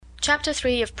Chapter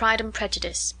 3 of Pride and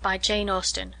Prejudice, by Jane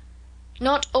Austen.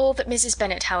 Not all that Mrs.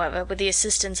 Bennet, however, with the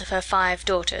assistance of her 5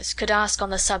 daughters, could ask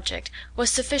on the subject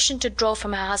was sufficient to draw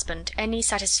from her husband any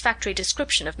satisfactory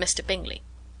description of Mr. Bingley.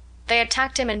 They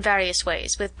attacked him in various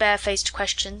ways, with barefaced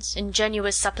questions,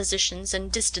 ingenuous suppositions,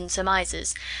 and distant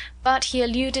surmises, but he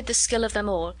eluded the skill of them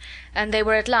all, and they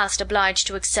were at last obliged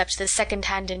to accept the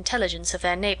second-hand intelligence of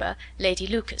their neighbour, Lady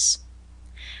Lucas.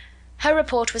 Her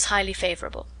report was highly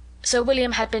favourable. Sir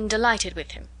William had been delighted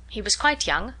with him. He was quite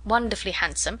young, wonderfully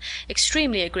handsome,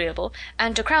 extremely agreeable,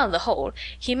 and to crown the whole,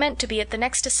 he meant to be at the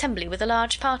next assembly with a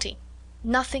large party.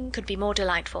 Nothing could be more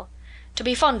delightful. To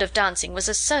be fond of dancing was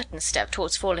a certain step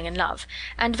towards falling in love,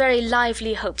 and very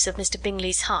lively hopes of Mr.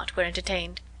 Bingley's heart were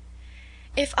entertained.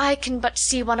 "If I can but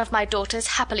see one of my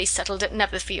daughters happily settled at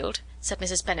Netherfield," said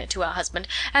Mrs. Bennet to her husband,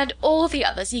 "and all the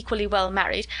others equally well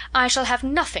married, I shall have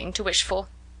nothing to wish for."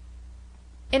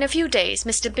 In a few days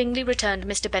Mr. Bingley returned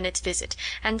Mr. Bennet's visit,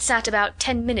 and sat about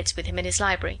 10 minutes with him in his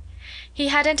library. He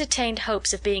had entertained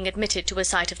hopes of being admitted to a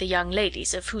sight of the young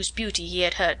ladies, of whose beauty he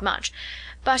had heard much,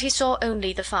 but he saw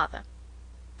only the father.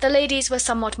 The ladies were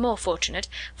somewhat more fortunate,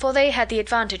 for they had the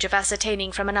advantage of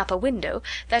ascertaining from an upper window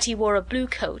that he wore a blue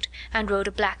coat and rode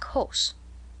a black horse.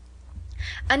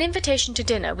 An invitation to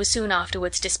dinner was soon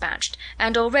afterwards dispatched,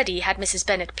 and already had Mrs.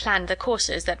 Bennet planned the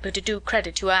courses that were to do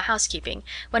credit to her housekeeping,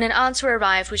 when an answer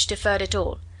arrived which deferred it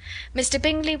all. Mr.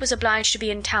 Bingley was obliged to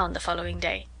be in town the following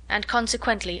day, and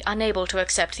consequently unable to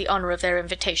accept the honour of their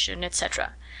invitation,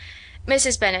 etc.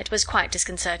 Mrs. Bennet was quite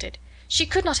disconcerted. She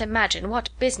could not imagine what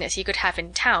business he could have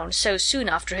in town so soon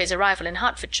after his arrival in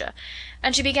Hertfordshire,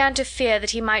 and she began to fear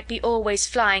that he might be always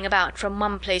flying about from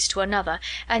one place to another,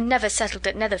 and never settled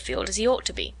at Netherfield as he ought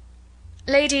to be.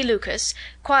 Lady Lucas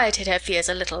quieted her fears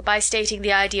a little by stating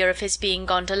the idea of his being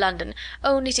gone to London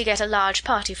only to get a large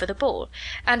party for the ball,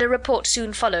 and a report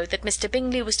soon followed that Mr.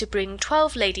 Bingley was to bring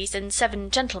 12 ladies and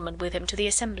 7 gentlemen with him to the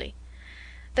assembly.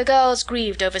 The girls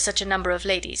grieved over such a number of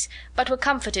ladies, but were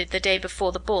comforted the day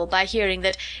before the ball by hearing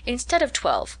that, instead of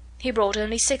 12, he brought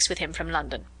only 6 with him from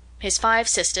London, his 5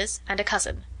 sisters and a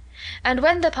cousin; and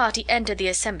when the party entered the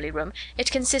assembly room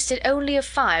it consisted only of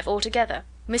 5 altogether,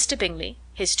 Mr. Bingley,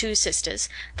 his 2 sisters,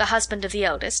 the husband of the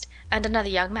eldest, and another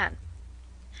young man.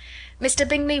 Mr.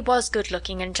 Bingley was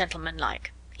good-looking and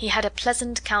gentlemanlike. He had a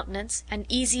pleasant countenance and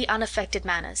easy, unaffected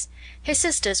manners. His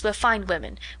sisters were fine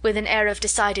women, with an air of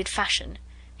decided fashion.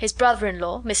 His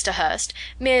brother-in-law, Mr. Hurst,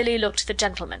 merely looked the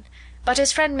gentleman, but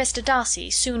his friend Mr.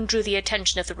 Darcy soon drew the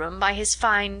attention of the room by his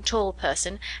fine, tall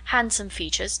person, handsome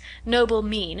features, noble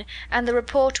mien, and the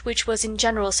report which was in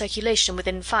general circulation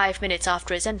within 5 minutes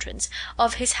after his entrance,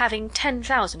 of his having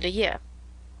 10,000 a year.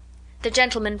 The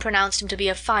gentlemen pronounced him to be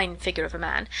a fine figure of a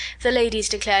man, the ladies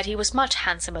declared he was much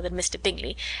handsomer than Mr.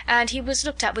 Bingley, and he was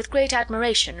looked at with great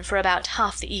admiration for about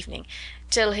half the evening,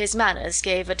 till his manners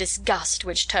gave a disgust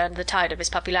which turned the tide of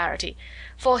his popularity,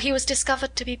 for he was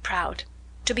discovered to be proud,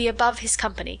 to be above his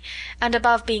company, and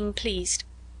above being pleased,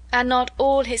 and not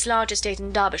all his large estate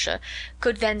in Derbyshire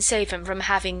could then save him from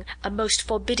having a most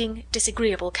forbidding,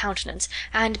 disagreeable countenance,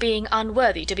 and being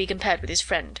unworthy to be compared with his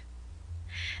friend.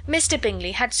 Mr.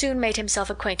 Bingley had soon made himself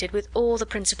acquainted with all the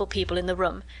principal people in the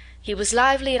room. He was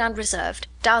lively and unreserved,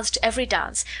 danced every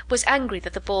dance, was angry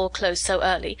that the ball closed so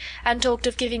early, and talked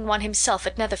of giving one himself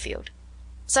at Netherfield.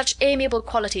 Such amiable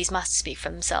qualities must speak for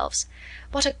themselves.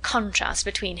 What a contrast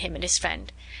between him and his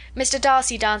friend! Mr.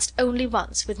 Darcy danced only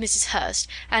once, with Mrs. Hurst,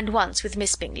 and once with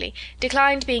Miss Bingley,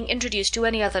 declined being introduced to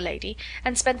any other lady,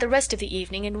 and spent the rest of the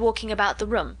evening in walking about the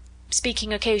room,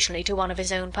 speaking occasionally to one of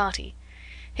his own party.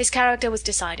 His character was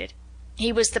decided.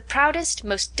 He was the proudest,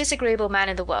 most disagreeable man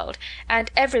in the world,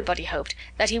 and everybody hoped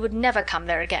that he would never come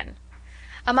there again.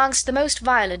 Amongst the most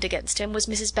violent against him was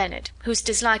Mrs. Bennet, whose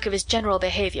dislike of his general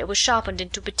behaviour was sharpened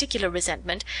into particular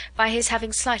resentment by his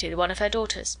having slighted one of her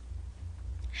daughters.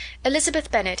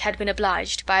 Elizabeth Bennet had been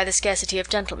obliged, by the scarcity of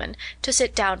gentlemen, to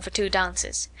sit down for 2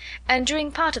 dances, and during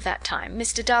part of that time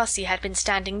Mr. Darcy had been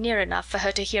standing near enough for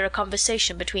her to hear a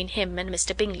conversation between him and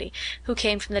Mr. Bingley, who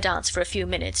came from the dance for a few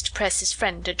minutes to press his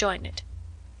friend to join it.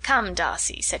 "Come,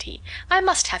 Darcy," said he, "I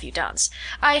must have you dance.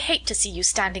 I hate to see you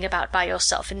standing about by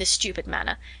yourself in this stupid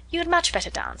manner. You had much better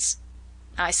dance."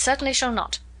 "I certainly shall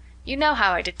not. You know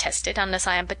how I detest it, unless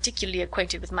I am particularly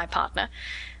acquainted with my partner.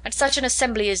 At such an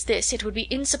assembly as this it would be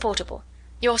insupportable.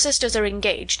 Your sisters are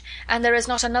engaged, and there is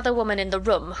not another woman in the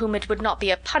room whom it would not be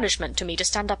a punishment to me to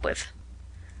stand up with."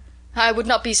 "I would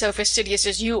not be so fastidious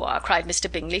as you are," cried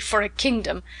Mr. Bingley, "for a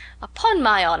kingdom. Upon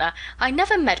my honour, I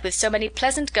never met with so many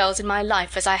pleasant girls in my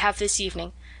life as I have this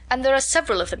evening, and there are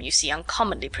several of them, you see,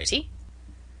 uncommonly pretty."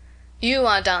 "You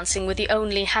are dancing with the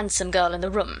only handsome girl in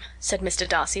the room," said Mr.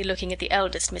 Darcy, looking at the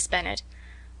eldest Miss Bennet.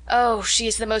 "Oh, she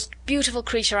is the most beautiful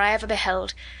creature I ever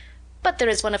beheld. But there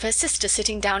is one of her sisters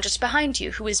sitting down just behind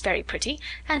you, who is very pretty,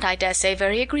 and I dare say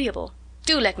very agreeable.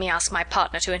 Do let me ask my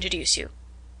partner to introduce you."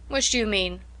 "Which do you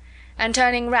mean?" And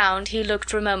turning round, he looked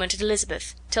for a moment at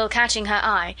Elizabeth, till catching her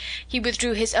eye, he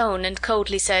withdrew his own and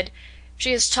coldly said,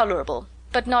 "She is tolerable,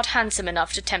 but not handsome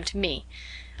enough to tempt me.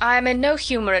 I am in no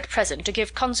humour at present to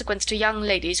give consequence to young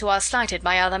ladies who are slighted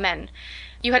by other men.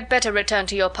 You had better return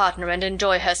to your partner and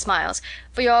enjoy her smiles,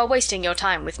 for you are wasting your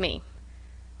time with me."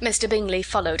 Mr. Bingley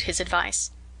followed his advice.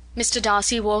 Mr.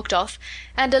 Darcy walked off,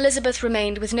 and Elizabeth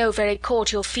remained with no very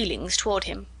cordial feelings toward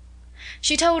him.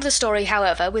 She told the story,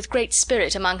 however, with great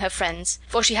spirit among her friends,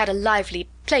 for she had a lively,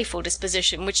 playful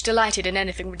disposition which delighted in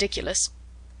anything ridiculous.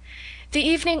 The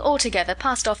evening altogether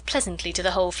passed off pleasantly to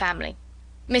the whole family.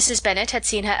 Mrs. Bennet had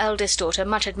seen her eldest daughter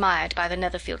much admired by the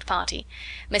Netherfield party.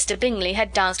 Mr. Bingley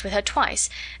had danced with her twice,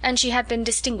 and she had been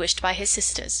distinguished by his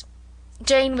sisters.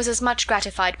 Jane was as much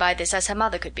gratified by this as her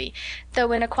mother could be,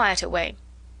 though in a quieter way.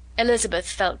 Elizabeth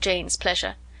felt Jane's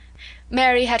pleasure.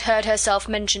 Mary had heard herself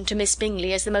mentioned to Miss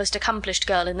Bingley as the most accomplished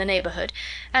girl in the neighbourhood,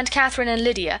 and Catherine and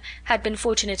Lydia had been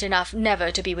fortunate enough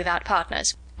never to be without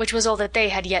partners, which was all that they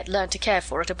had yet learnt to care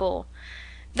for at a ball.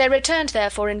 They returned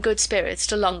therefore in good spirits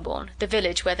to Longbourn, the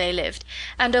village where they lived,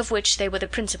 and of which they were the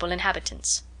principal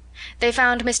inhabitants. They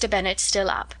found Mr. Bennet still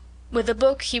up. With a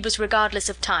book he was regardless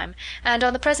of time, and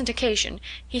on the present occasion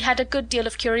he had a good deal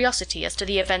of curiosity as to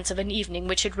the events of an evening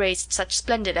which had raised such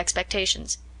splendid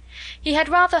expectations. He had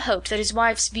rather hoped that his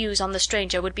wife's views on the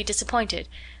stranger would be disappointed,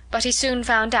 but he soon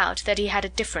found out that he had a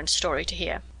different story to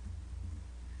hear.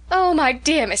 "Oh, my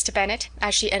dear Mr. Bennet,"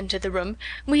 as she entered the room,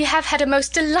 "we have had a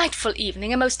most delightful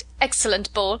evening, a most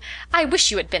excellent ball. I wish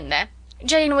you had been there.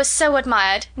 Jane was so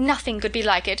admired, nothing could be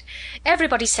like it.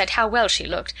 Everybody said how well she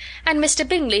looked, and Mr.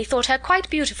 Bingley thought her quite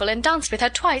beautiful and danced with her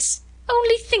twice.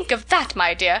 Only think of that,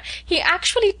 my dear! He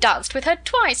actually danced with her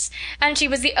twice, and she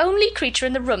was the only creature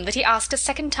in the room that he asked a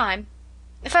second time.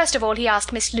 First of all he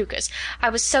asked Miss Lucas. I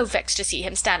was so vexed to see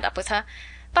him stand up with her.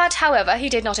 But, however, he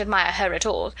did not admire her at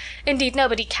all. Indeed,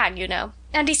 nobody can, you know.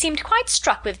 And he seemed quite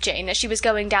struck with Jane as she was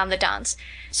going down the dance.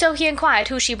 So he inquired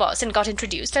who she was, and got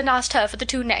introduced, and asked her for the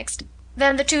two next.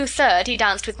 Then the 2/3 he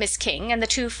danced with Miss King, and the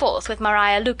 2/4 with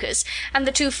Maria Lucas, and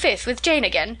the 2/5 with Jane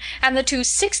again, and the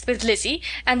 2/6 with Lizzie,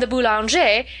 and the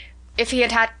Boulanger. If he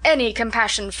had had any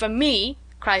compassion for me,"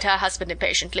 cried her husband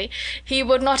impatiently, "he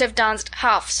would not have danced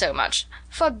half so much.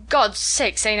 For God's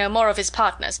sake say no more of his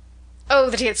partners. Oh,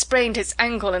 that he had sprained his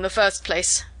ankle in the first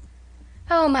place."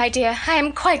 "Oh, my dear, I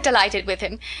am quite delighted with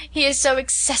him. He is so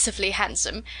excessively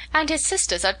handsome, and his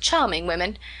sisters are charming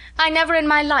women. I never in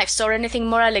my life saw anything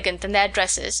more elegant than their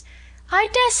dresses. I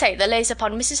dare say the lace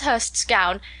upon Mrs. Hurst's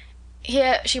gown—"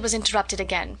 Here she was interrupted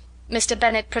again. Mr.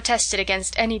 Bennet protested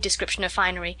against any description of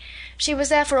finery. She was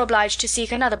therefore obliged to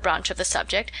seek another branch of the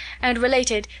subject, and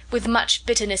related, with much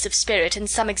bitterness of spirit and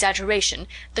some exaggeration,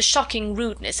 the shocking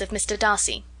rudeness of Mr.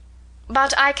 Darcy.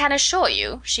 "But I can assure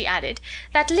you," she added,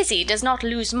 "that Lizzie does not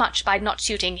lose much by not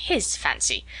suiting his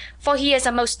fancy, for he is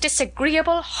a most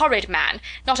disagreeable, horrid man,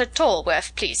 not at all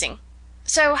worth pleasing.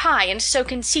 So high and so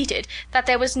conceited that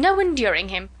there was no enduring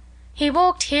him. He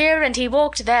walked here and he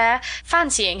walked there,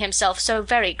 fancying himself so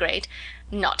very great.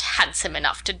 Not handsome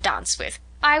enough to dance with.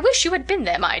 I wish you had been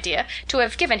there, my dear, to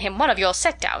have given him one of your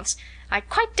set-downs. I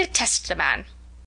quite detest the man.